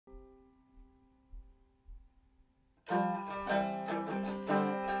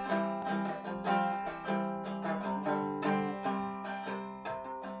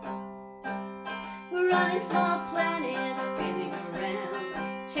We're on a small planet spinning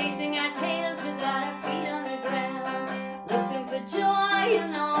around, chasing our tails without our feet on the ground, looking for joy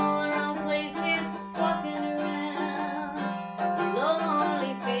in all the wrong places, walking around with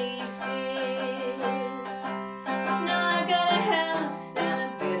lonely faces. Now I got a house and a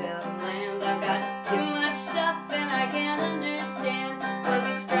bit of land, I've got too much stuff and I can't understand why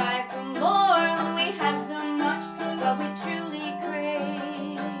we strive for more when we have so much. What we truly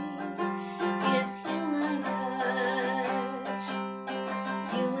crave is human touch,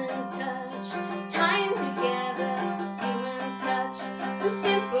 time together, human touch. The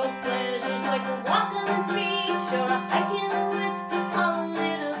simple pleasures like a walk on the beach or a hike in the woods, all the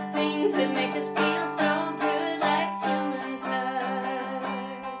little things that make us feel so good, like human touch.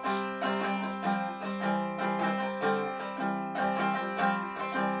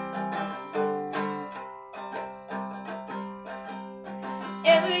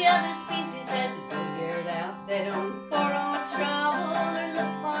 Every other species has it figured out. They don't borrow trouble or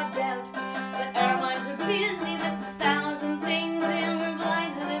look for doubt, but our minds are busy with 1,000 things, and we're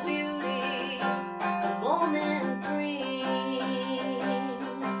blind to the beauty a moment brings,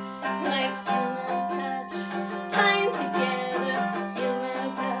 like human touch, time together,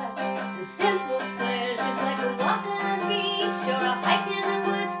 human touch. The simple pleasures like a walk on the beach or a hike in the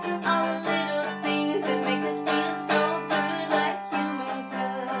woods, all the little things that make us feel so good, like human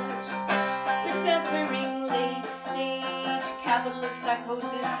touch. We're suffering late stage capitalist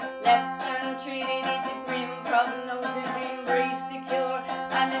psychosis, left untreated into grim prognosis. Embrace the cure,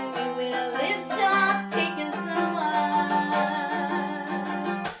 find a new way to live, stop taking so much,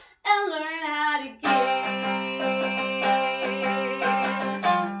 and learn how to give.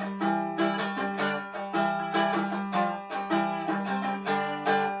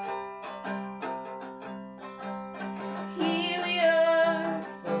 Here we are,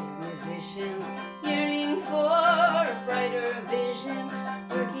 folk musicians, yearning for a brighter vision,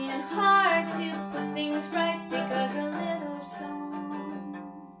 working hard to put things right, because a little song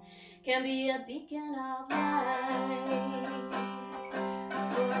can be a beacon of light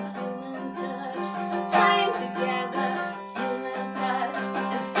for human touch, time together, human touch.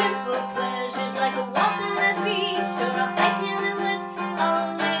 And simple pleasures like a walk on the beach or a hike in the woods, all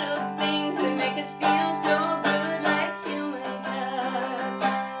the little things that make us feel so good, like human touch,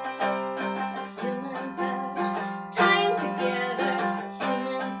 human touch, time together,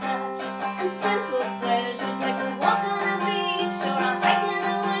 human touch. And simple pleasures like a walk on the beach or a hike in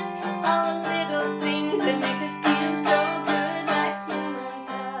the woods, all the little things that make us feel so good, like human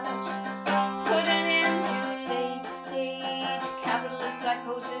touch. Let's put an end to late stage capitalist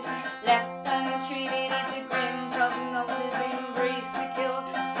psychosis, left untreated into grim prognosis. Embrace the cure,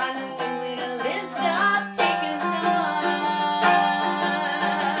 find a new way to live, stop taking so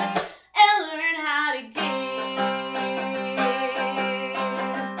much, and learn how to give.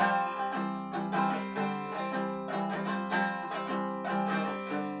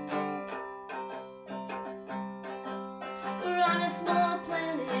 We're on a small